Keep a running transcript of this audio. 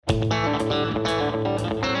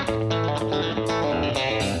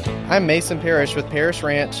I'm Mason Parrish with Parrish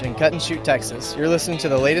Ranch in Cut and Shoot, Texas. You're listening to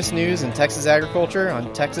the latest news in Texas agriculture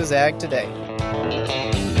on Texas Ag Today.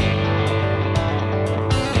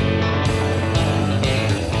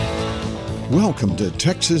 Welcome to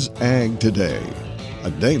Texas Ag Today,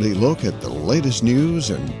 a daily look at the latest news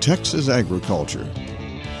in Texas agriculture.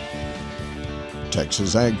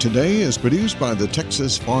 Texas Ag Today is produced by the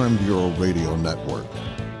Texas Farm Bureau Radio Network,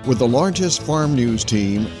 with the largest farm news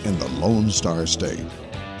team in the Lone Star State.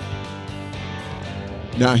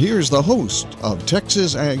 Now here's the host of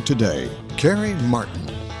Texas Ag Today, Carrie Martin.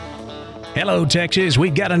 Hello, Texas.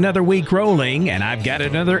 We've got another week rolling, and I've got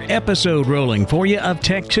another episode rolling for you of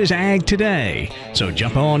Texas Ag Today. So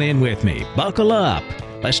jump on in with me. Buckle up.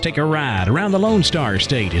 Let's take a ride around the Lone Star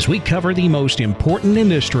State as we cover the most important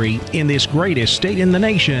industry in this greatest state in the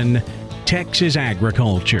nation, Texas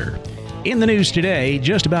agriculture. In the news today,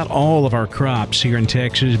 just about all of our crops here in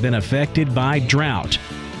Texas have been affected by drought.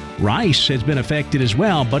 Rice has been affected as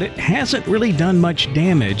well, but it hasn't really done much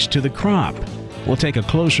damage to the crop. We'll take a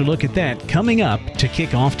closer look at that coming up to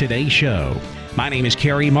kick off today's show. My name is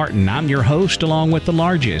Carrie Martin. I'm your host, along with the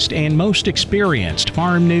largest and most experienced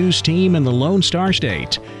farm news team in the Lone Star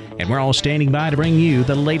State. And we're all standing by to bring you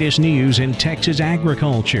the latest news in Texas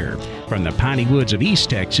agriculture, from the piney woods of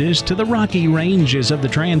East Texas to the rocky ranges of the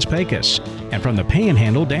Trans-Pecos, and from the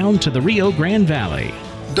Panhandle down to the Rio Grande Valley.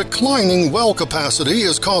 Declining well capacity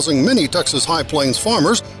is causing many Texas High Plains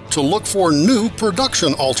farmers to look for new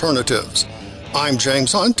production alternatives. I'm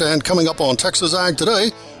James Hunt, and coming up on Texas Ag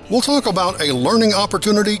Today, we'll talk about a learning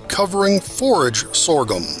opportunity covering forage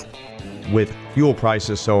sorghum. With fuel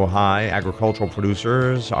prices so high, agricultural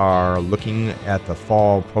producers are looking at the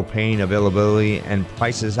fall propane availability and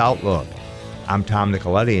prices outlook. I'm Tom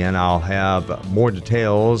Nicoletti, and I'll have more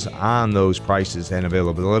details on those prices and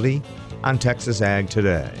availability on Texas Ag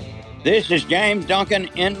Today. This is James Duncan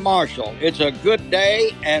in Marshall. It's a good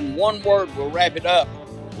day, and one word will wrap it up: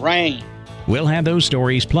 rain. We'll have those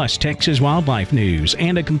stories plus Texas wildlife news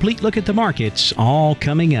and a complete look at the markets all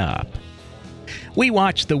coming up. We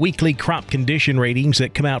watch the weekly crop condition ratings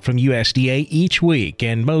that come out from USDA each week,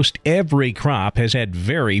 and most every crop has had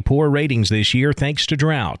very poor ratings this year thanks to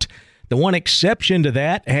drought. The one exception to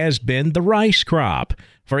that has been the rice crop.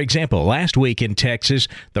 For example, last week in Texas,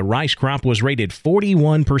 the rice crop was rated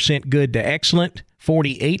 41% good to excellent,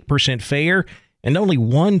 48% fair, and only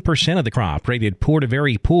 1% of the crop rated poor to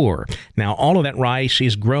very poor. Now, all of that rice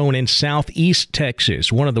is grown in southeast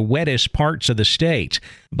Texas, one of the wettest parts of the state.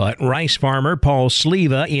 But rice farmer Paul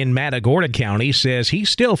Sleva in Matagorda County says he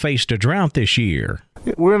still faced a drought this year.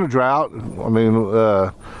 We're in a drought. I mean,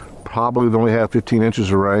 probably we only had 15 inches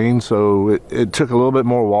of rain, so it took a little bit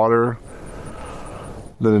more water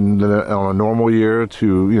than on a normal year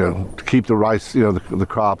to keep the rice, the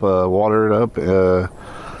crop watered up.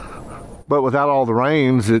 But without all the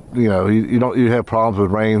rains, you have problems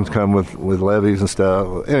with rains come with levees and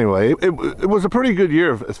stuff. Anyway, it was a pretty good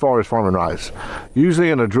year as far as farming rice. Usually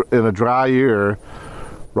in a dry year,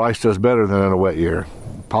 rice does better than in a wet year.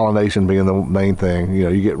 Pollination being the main thing.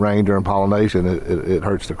 You get rain during pollination, it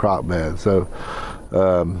hurts the crop bad. So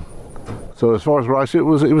as far as rice, it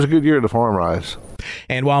was a good year to farm rice.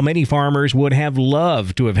 And while many farmers would have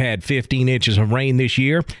loved to have had 15 inches of rain this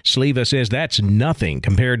year, Sleva says that's nothing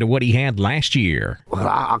compared to what he had last year. Well,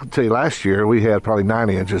 I can tell you last year we had probably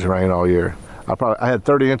 90 inches of rain all year. I had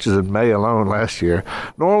 30 inches in May alone last year.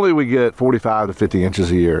 Normally we get 45 to 50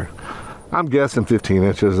 inches a year. I'm guessing 15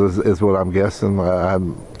 inches is what I'm guessing. I've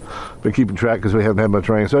been keeping track because we haven't had much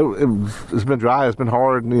rain. So it's been dry. It's been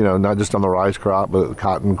hard, not just on the rice crop, but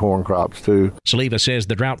cotton and corn crops too. Sleva says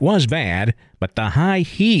the drought was bad, but the high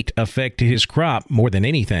heat affected his crop more than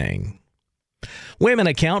anything. Women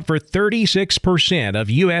account for 36% of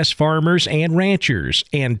U.S. farmers and ranchers,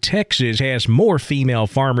 and Texas has more female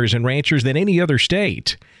farmers and ranchers than any other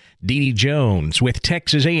state. Dee Dee Jones with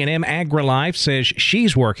Texas A&M AgriLife says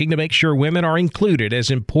she's working to make sure women are included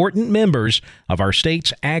as important members of our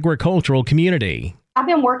state's agricultural community. I've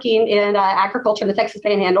been working in agriculture in the Texas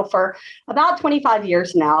Panhandle for about 25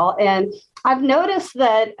 years now, and I've noticed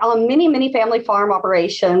that on many, many family farm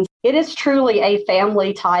operations, it is truly a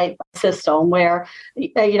family type system where,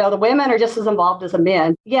 the women are just as involved as the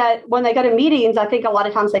men. Yet when they go to meetings, I think a lot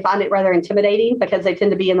of times they find it rather intimidating because they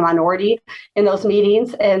tend to be in the minority in those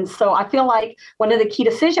meetings. And so I feel like one of the key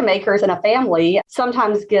decision makers in a family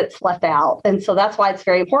sometimes gets left out. And so that's why it's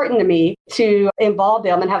very important to me to involve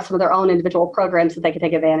them and have some of their own individual programs that they can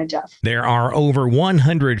take advantage of. There are over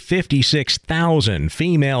 156,000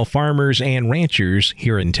 female farmers and ranchers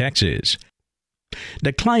here in Texas.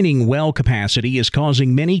 Declining well capacity is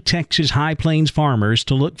causing many Texas High Plains farmers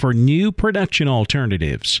to look for new production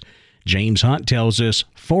alternatives. James Hunt tells us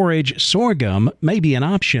forage sorghum may be an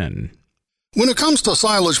option. When it comes to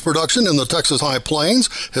silage production in the Texas High Plains,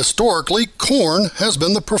 historically, corn has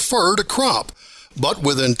been the preferred crop. But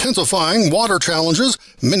with intensifying water challenges,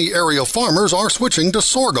 many area farmers are switching to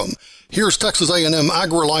sorghum. Here's Texas A&M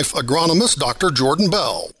AgriLife agronomist Dr. Jordan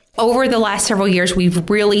Bell. Over the last several years, we've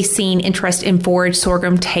really seen interest in forage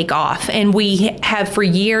sorghum take off. And we have for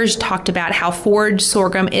years talked about how forage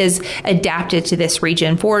sorghum is adapted to this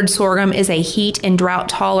region. Forage sorghum is a heat and drought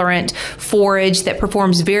tolerant forage that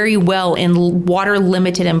performs very well in water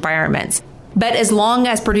limited environments. But as long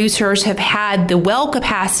as producers have had the well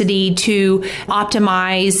capacity to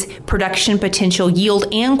optimize production potential,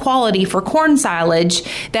 yield, and quality for corn silage,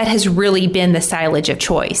 that has really been the silage of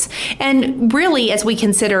choice. And really, as we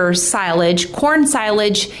consider silage, corn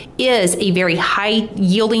silage is a very high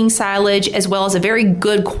yielding silage as well as a very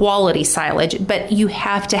good quality silage, but you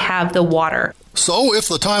have to have the water. So if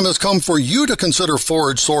the time has come for you to consider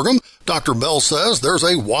forage sorghum, Dr. Bell says there's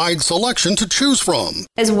a wide selection to choose from.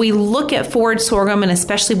 As we look at forage sorghum, and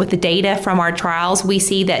especially with the data from our trials, we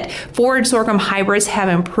see that forage sorghum hybrids have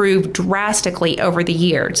improved drastically over the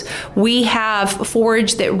years. We have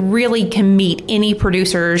forage that really can meet any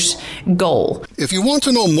producer's goal. If you want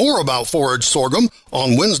to know more about forage sorghum,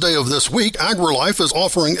 on Wednesday of this week, AgriLife is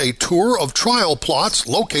offering a tour of trial plots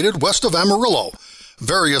located west of Amarillo.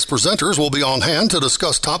 Various presenters will be on hand to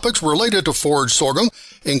discuss topics related to forage sorghum,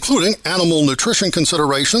 including animal nutrition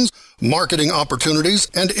considerations, marketing opportunities,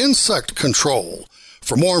 and insect control.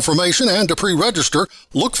 For more information and to pre-register,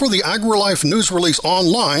 look for the AgriLife news release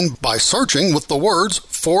online by searching with the words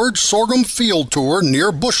Forage Sorghum Field Tour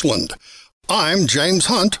near Bushland. I'm James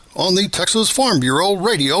Hunt on the Texas Farm Bureau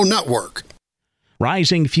Radio Network.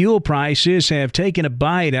 Rising fuel prices have taken a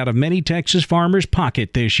bite out of many Texas farmers'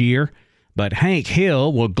 pocket this year. But Hank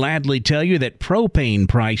Hill will gladly tell you that propane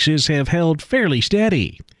prices have held fairly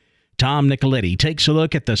steady. Tom Nicoletti takes a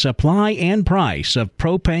look at the supply and price of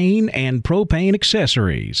propane and propane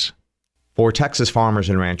accessories. For Texas farmers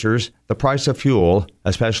and ranchers, the price of fuel,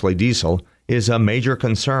 especially diesel, is a major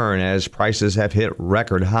concern as prices have hit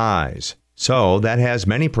record highs. So that has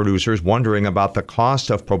many producers wondering about the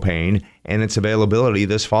cost of propane and its availability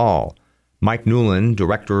this fall. Mike Newland,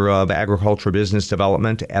 Director of Agriculture Business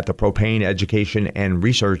Development at the Propane Education and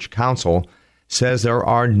Research Council, says there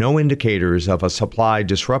are no indicators of a supply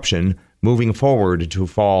disruption moving forward to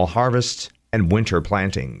fall harvests and winter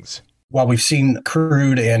plantings. While we've seen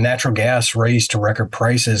crude and natural gas raised to record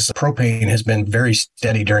prices, propane has been very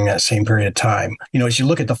steady during that same period of time. As you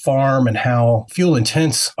look at the farm and how fuel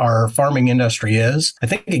intense our farming industry is, I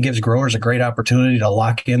think it gives growers a great opportunity to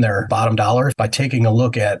lock in their bottom dollar by taking a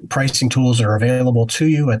look at pricing tools that are available to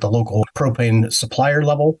you at the local propane supplier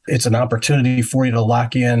level. It's an opportunity for you to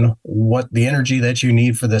lock in what the energy that you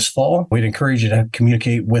need for this fall. We'd encourage you to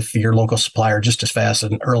communicate with your local supplier just as fast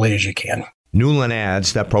and early as you can. Newland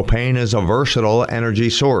adds that propane is a versatile energy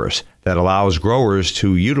source that allows growers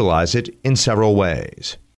to utilize it in several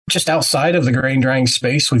ways. Just outside of the grain drying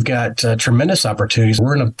space, we've got tremendous opportunities.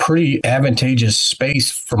 We're in a pretty advantageous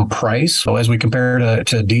space from price, so as we compare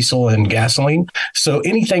to diesel and gasoline. So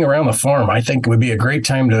anything around the farm, I think would be a great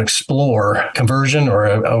time to explore conversion or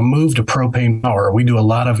a move to propane power. We do a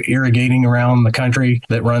lot of irrigating around the country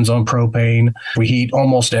that runs on propane. We heat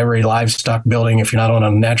almost every livestock building. If you're not on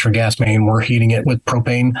a natural gas main, we're heating it with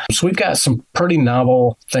propane. So we've got some pretty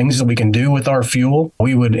novel things that we can do with our fuel.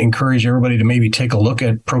 We would encourage everybody to maybe take a look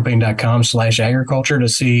at propane.com/agriculture to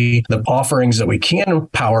see the offerings that we can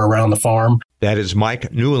power around the farm. That is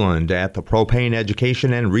Mike Newland at the Propane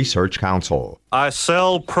Education and Research Council. I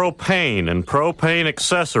sell propane and propane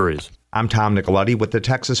accessories. I'm Tom Nicoletti with the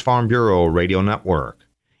Texas Farm Bureau Radio Network.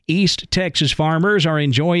 East Texas farmers are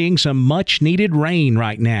enjoying some much-needed rain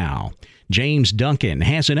right now. James Duncan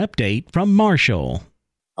has an update from Marshall.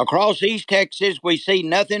 Across East Texas, we see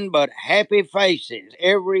nothing but happy faces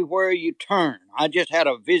everywhere you turn. I just had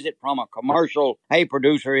a visit from a commercial hay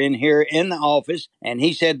producer in here in the office, and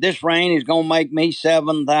he said this rain is going to make me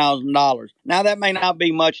 $7,000. Now, that may not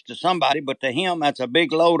be much to somebody, but to him, that's a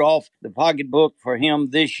big load off the pocketbook for him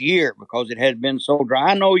this year because it has been so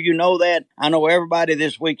dry. I know you know that. I know everybody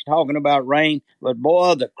this week's talking about rain, but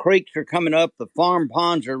boy, the creeks are coming up. The farm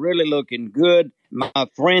ponds are really looking good. My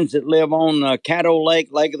friends that live on Caddo Lake,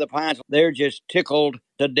 Lake of the Pines, they're just tickled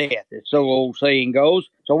to death, as so old saying goes.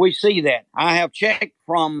 So we see that. I have checked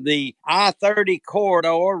from the I-30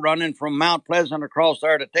 corridor running from Mount Pleasant across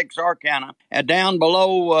there to Texarkana, down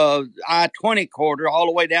below I-20 corridor all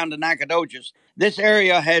the way down to Nacogdoches. This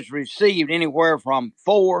area has received anywhere from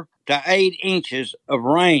 4 to 8 inches of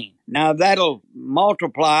rain. Now, that'll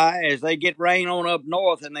multiply as they get rain on up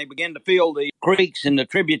north and they begin to fill the creeks and the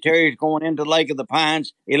tributaries going into the Lake of the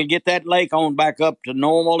Pines. It'll get that lake on back up to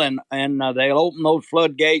normal, and they'll open those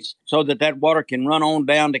floodgates so that water can run on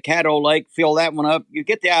down to Caddo Lake, fill that one up. You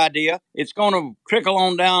get the idea. It's going to trickle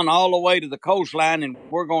on down all the way to the coastline, and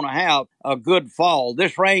we're going to have a good fall.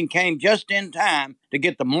 This rain came just in time to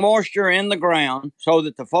get the moisture in the ground so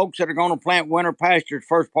that the folks that are going to plant winter pastures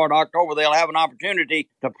first part of October, they'll have an opportunity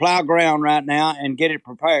to plow ground right now and get it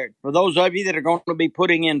prepared. For those of you that are going to be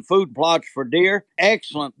putting in food plots for deer,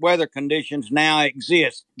 excellent weather conditions now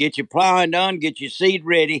exist. Get your plowing done, get your seed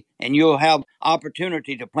ready, and you'll have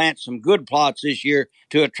opportunity to plant some good plots this year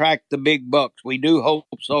to attract the big bucks. We do hope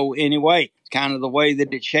so anyway. It's kind of the way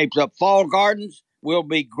that it shapes up. Fall gardens will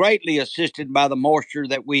be greatly assisted by the moisture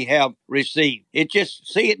that we have received. It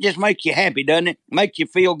just makes you happy, doesn't it? Makes you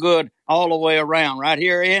feel good all the way around. Right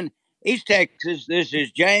here in East Texas, this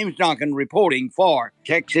is James Duncan reporting for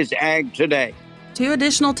Texas Ag Today. 2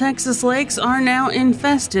 additional Texas lakes are now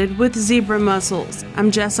infested with zebra mussels.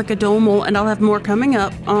 I'm Jessica Domel, and I'll have more coming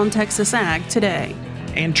up on Texas Ag Today.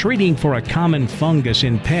 And treating for a common fungus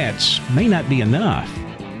in pets may not be enough.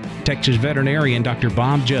 Texas veterinarian Dr.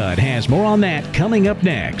 Bob Judd has more on that coming up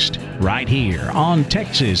next, right here on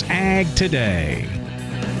Texas Ag Today.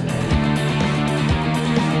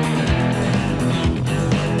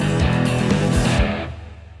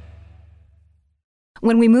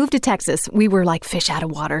 When we moved to Texas, we were like fish out of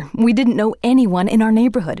water. We didn't know anyone in our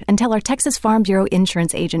neighborhood until our Texas Farm Bureau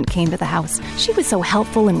insurance agent came to the house. She was so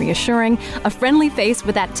helpful and reassuring, a friendly face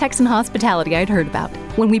with that Texan hospitality I'd heard about.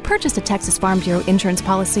 When we purchased a Texas Farm Bureau insurance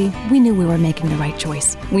policy, we knew we were making the right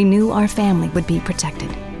choice. We knew our family would be protected.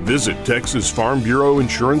 Visit Texas Farm Bureau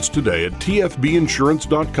Insurance today at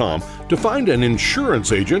tfbinsurance.com to find an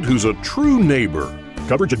insurance agent who's a true neighbor.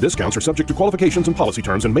 Coverage and discounts are subject to qualifications and policy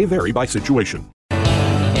terms and may vary by situation.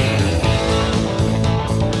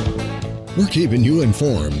 We're keeping you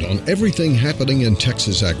informed on everything happening in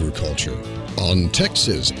Texas agriculture on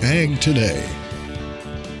Texas Ag Today.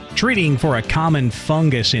 Treating for a common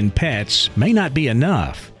fungus in pets may not be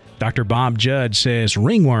enough. Dr. Bob Judd says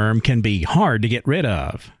ringworm can be hard to get rid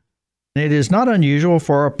of. It is not unusual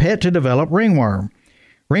for a pet to develop ringworm.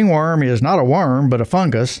 Ringworm is not a worm but a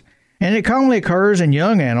fungus, and it commonly occurs in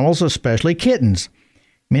young animals, especially kittens.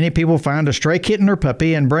 Many people find a stray kitten or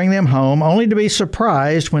puppy and bring them home only to be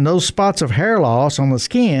surprised when those spots of hair loss on the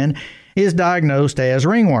skin is diagnosed as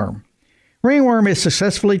ringworm. Ringworm is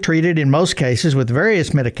successfully treated in most cases with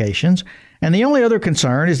various medications, and the only other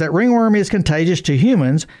concern is that ringworm is contagious to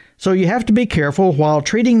humans, so you have to be careful while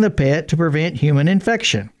treating the pet to prevent human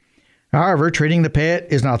infection. However, treating the pet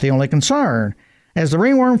is not the only concern, as the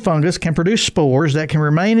ringworm fungus can produce spores that can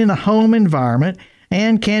remain in a home environment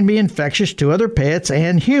and can be infectious to other pets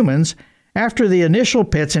and humans after the initial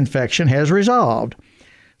pet's infection has resolved.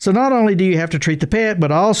 So not only do you have to treat the pet, but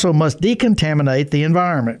also must decontaminate the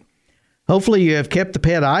environment. Hopefully you have kept the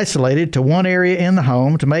pet isolated to one area in the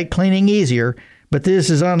home to make cleaning easier, but this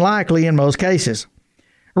is unlikely in most cases.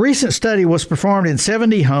 A recent study was performed in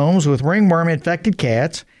 70 homes with ringworm-infected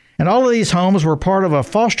cats, and all of these homes were part of a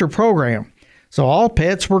foster program, so all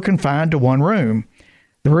pets were confined to one room.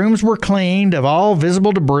 The rooms were cleaned of all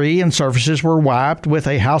visible debris and surfaces were wiped with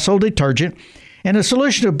a household detergent and a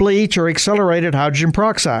solution of bleach or accelerated hydrogen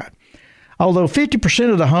peroxide. Although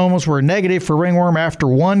 50% of the homes were negative for ringworm after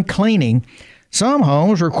one cleaning, some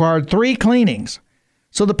homes required 3 cleanings.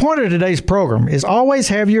 So the point of today's program is always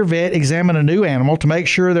have your vet examine a new animal to make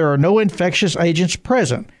sure there are no infectious agents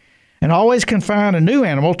present, and always confine a new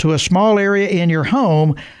animal to a small area in your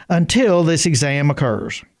home until this exam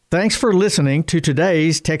occurs. Thanks for listening to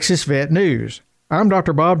today's Texas Vet News. I'm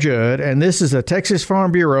Dr. Bob Judd, and this is the Texas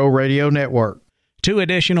Farm Bureau Radio Network. 2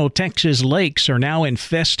 additional Texas lakes are now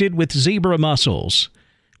infested with zebra mussels.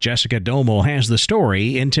 Jessica Domel has the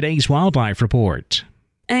story in today's Wildlife Report.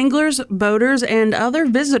 Anglers, boaters, and other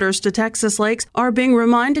visitors to Texas lakes are being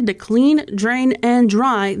reminded to clean, drain, and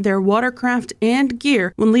dry their watercraft and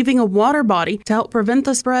gear when leaving a water body to help prevent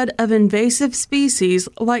the spread of invasive species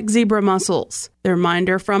like zebra mussels. The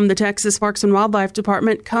reminder from the Texas Parks and Wildlife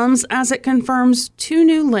Department comes as it confirms 2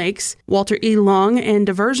 new lakes, Walter E. Long and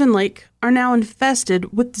Diversion Lake, are now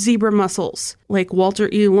infested with zebra mussels. Lake Walter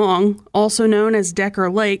E. Long, also known as Decker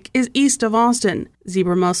Lake, is east of Austin.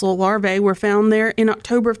 Zebra mussel larvae were found there in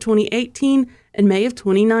October of 2018 and May of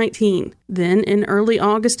 2019. Then, in early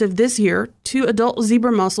August of this year, 2 adult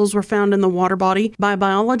zebra mussels were found in the water body by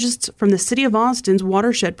biologists from the City of Austin's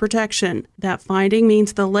Watershed Protection. That finding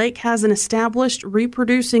means the lake has an established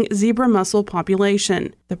reproducing zebra mussel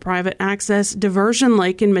population. The private access diversion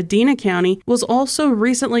lake in Medina County was also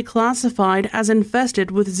recently classified as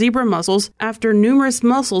infested with zebra mussels after numerous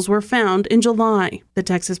mussels were found in July. The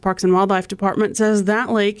Texas Parks and Wildlife Department says that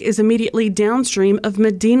lake is immediately downstream of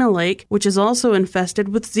Medina Lake, which is also infested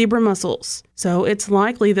with zebra mussels. So it's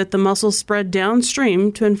likely that the mussels spread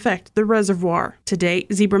downstream to infect the reservoir. To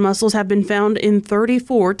date, zebra mussels have been found in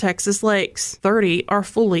 34 Texas lakes. 30 are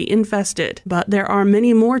fully infested. But there are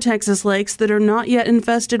many more Texas lakes that are not yet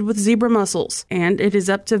infested with zebra mussels, and it is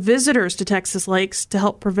up to visitors to Texas lakes to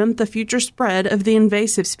help prevent the future spread of the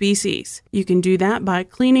invasive species. You can do that by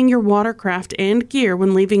cleaning your watercraft and gear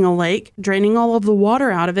when leaving a lake, draining all of the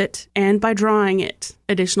water out of it, and by drying it.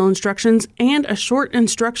 Additional instructions and a short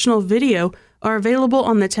instructional video are available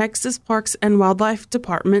on the Texas Parks and Wildlife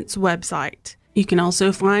Department's website. You can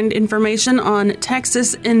also find information on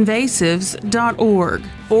texasinvasives.org.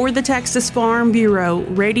 For the Texas Farm Bureau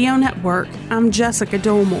Radio Network, I'm Jessica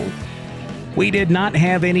Domel. We did not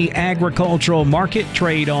have any agricultural market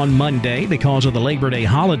trade on Monday because of the Labor Day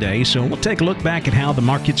holiday, so we'll take a look back at how the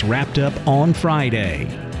markets wrapped up on Friday.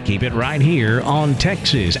 Keep it right here on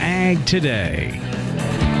Texas Ag Today.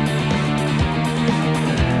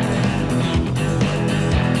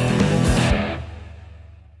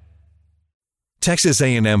 Texas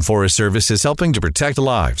A&M Forest Service is helping to protect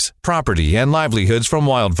lives, property, and livelihoods from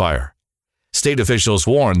wildfire. State officials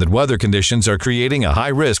warn that weather conditions are creating a high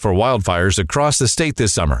risk for wildfires across the state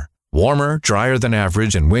this summer. Warmer, drier than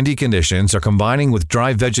average, and windy conditions are combining with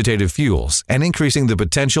dry vegetative fuels and increasing the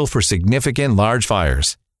potential for significant large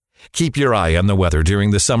fires. Keep your eye on the weather during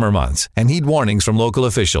the summer months and heed warnings from local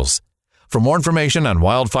officials. For more information on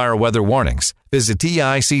wildfire weather warnings, visit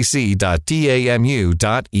ticc.tamu.edu.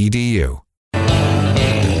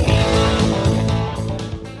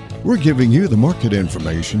 We're giving you the market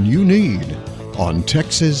information you need on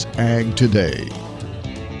Texas Ag Today.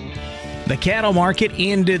 The cattle market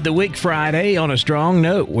ended the week Friday on a strong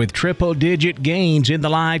note with triple-digit gains in the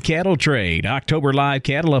live cattle trade. October live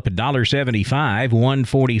cattle up $1.75,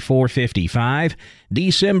 $144.55.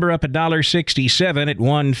 December up $1.67 at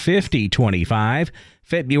 $150.25.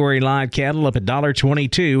 February live cattle up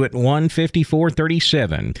 $1.22 at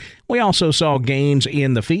 $154.37. We also saw gains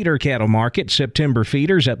in the feeder cattle market. September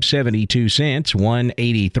feeders up 72 cents,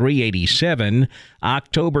 $183.87.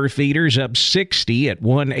 October feeders up 60 at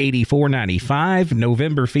 $184.95.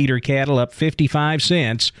 November feeder cattle up 55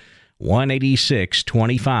 cents,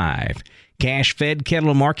 $186.25. Cash-fed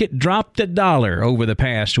cattle market dropped $1 over the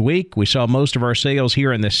past week. We saw most of our sales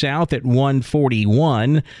here in the south at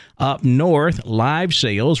 $141. Up north, live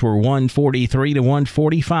sales were $143 to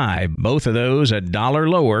 $145. Both of those $1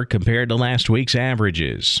 lower compared to last week's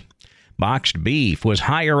averages. Boxed beef was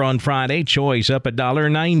higher on Friday. Choice up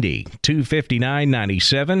 $1.90,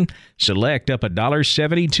 $259.97. Select up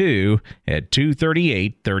 $1.72 at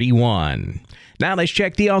 $238.31. Now let's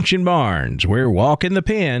check the auction barns. We're walking the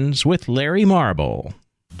pens with Larry Marble.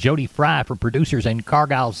 Jody Fry for Producers in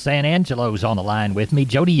Cargyle San Angelo's on the line with me.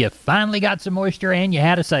 Jody, you finally got some moisture and you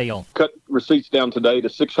had a sale. Cut receipts down today to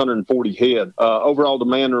 640 head. Overall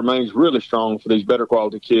demand remains really strong for these better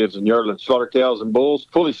quality calves and yearlings. Slaughter cows and bulls,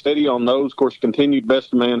 fully steady on those. Of course, continued best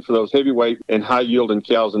demand for those heavyweight and high yielding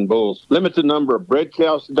cows and bulls. Limited number of bred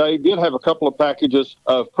cows today. Did have a couple of packages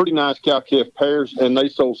of pretty nice cow-calf pairs, and they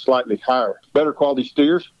sold slightly higher. Better quality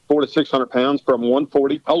steers, 400 to 600 pounds from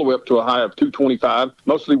 140 all the way up to a high of 225,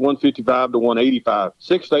 mostly 155 to 185.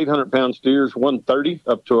 600 to 800 pound steers, 130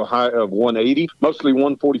 up to a high of 180, mostly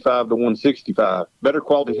 145 to 165. Better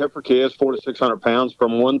quality heifer calves, 400 to 600 pounds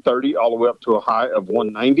from 130 all the way up to a high of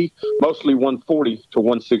 190, mostly 140 to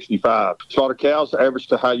 165. Slaughter cows average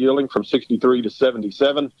to high yielding from 63 to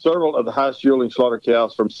 77. Several of the highest yielding slaughter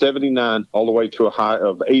cows from 79 all the way to a high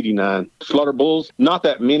of 89. Slaughter bulls, not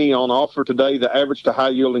that many on offer today. The average to high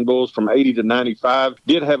yielding bulls from 80 to 95.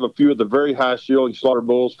 Did have a few of the very highest yielding slaughter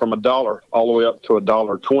bulls from $1 all the way up to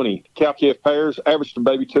 $1.20. Cow-calf pairs, average to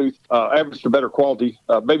baby tooth, average to better quality,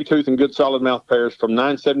 baby tooth and good solid mouth pairs from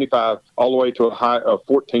 $9.75 all the way to a high of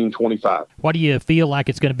 $14.25. What do you feel like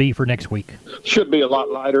it's going to be for next week? Should be a lot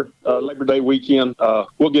lighter. Labor Day weekend,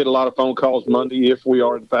 we'll get a lot of phone calls Monday if we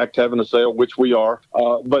are in fact having a sale, which we are.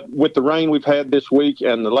 But with the rain we've had this week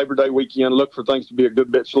and the Labor Day weekend, look for things to be a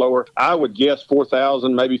good bit slower. I would guess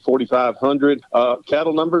 4,000, maybe maybe 4,500.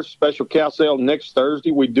 Cattle numbers, special cow sale next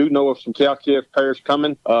Thursday. We do know of some cow-calf pairs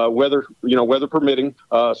coming, weather permitting.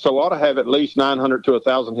 So ought to have at least 900 to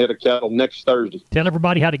 1,000 head of cattle next Thursday. Tell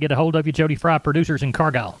everybody how to get a hold of you, Jody Fry, Producers in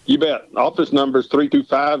Cargyle. You bet. Office number is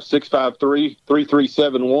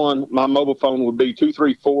 325-653-3371. My mobile phone would be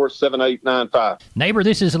 234-7895. Neighbor,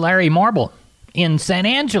 this is Larry Marble in San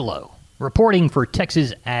Angelo, reporting for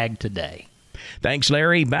Texas Ag Today. Thanks,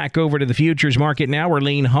 Larry. Back over to the futures market now, where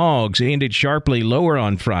lean hogs ended sharply lower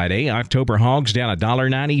on Friday. October hogs down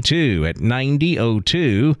 $1.92 at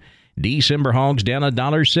 $90.02. December hogs down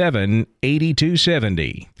 $1.07,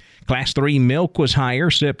 $82.70. Class 3 milk was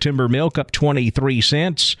higher. September milk up 23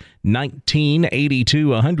 cents,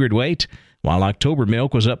 $19.82 a hundredweight, while October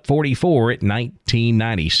milk was up 44 at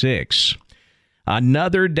 $19.96.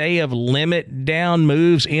 Another day of limit down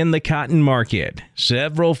moves in the cotton market.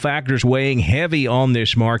 Several factors weighing heavy on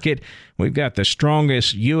this market. We've got the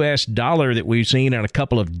strongest U.S. dollar that we've seen in a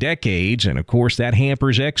couple of decades, and of course that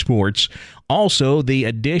hampers exports. Also, the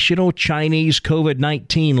additional Chinese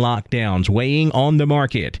COVID-19 lockdowns weighing on the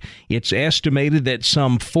market. It's estimated that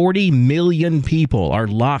some 40 million people are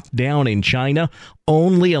locked down in China,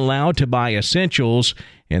 only allowed to buy essentials,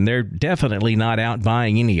 and they're definitely not out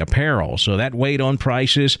buying any apparel. So that weighed on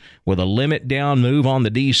prices with a limit down move on the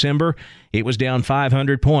December. It was down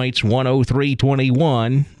 500 points,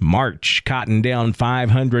 103.21. March, cotton down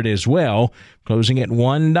 500 as well, closing at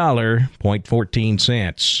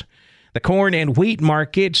 $1.14. The corn and wheat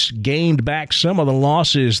markets gained back some of the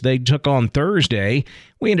losses they took on Thursday.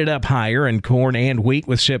 We ended up higher in corn and wheat,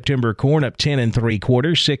 with September corn up 10 3/4,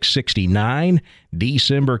 $6.69.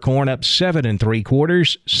 December corn up 7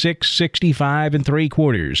 3/4, $6.65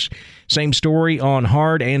 3/4. Same story on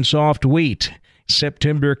hard and soft wheat.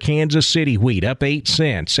 September Kansas City wheat up 8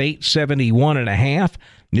 cents, $8.71 1/2.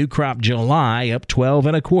 New crop July up 12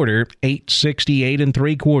 1/4, $8.68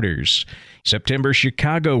 3/4. September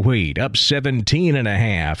Chicago wheat up 17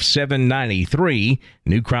 1/2, $7.93.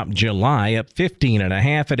 New crop July up 15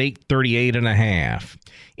 1/2 at $8.38 1/2.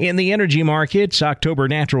 In the energy markets, October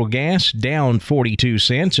natural gas down 42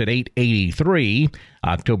 cents at $8.83.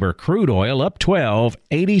 October crude oil up 12,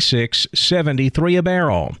 $86.73 a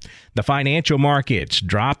barrel. The financial markets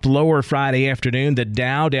dropped lower Friday afternoon. The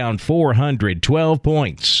Dow down 412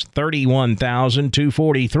 points,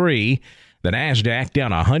 31,243. The NASDAQ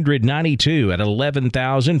down 192 at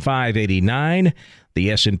 11,589. The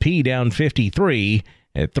S&P down 53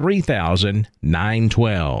 at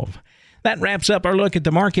 3,912. That wraps up our look at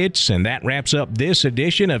the markets, and that wraps up this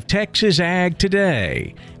edition of Texas Ag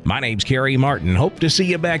Today. My name's Kerry Martin. Hope to see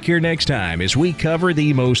you back here next time as we cover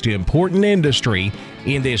the most important industry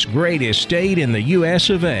in this greatest state in the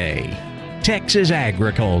U.S. of A., Texas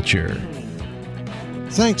agriculture.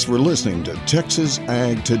 Thanks for listening to Texas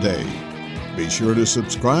Ag Today. Be sure to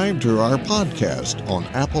subscribe to our podcast on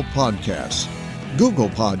Apple Podcasts, Google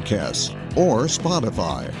Podcasts, or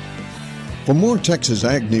Spotify. For more Texas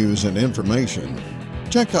Ag news and information,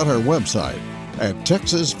 check out our website at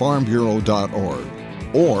texasfarmbureau.org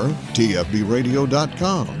or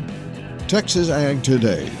tfbradio.com. Texas Ag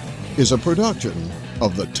Today is a production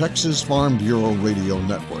of the Texas Farm Bureau Radio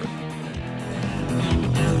Network.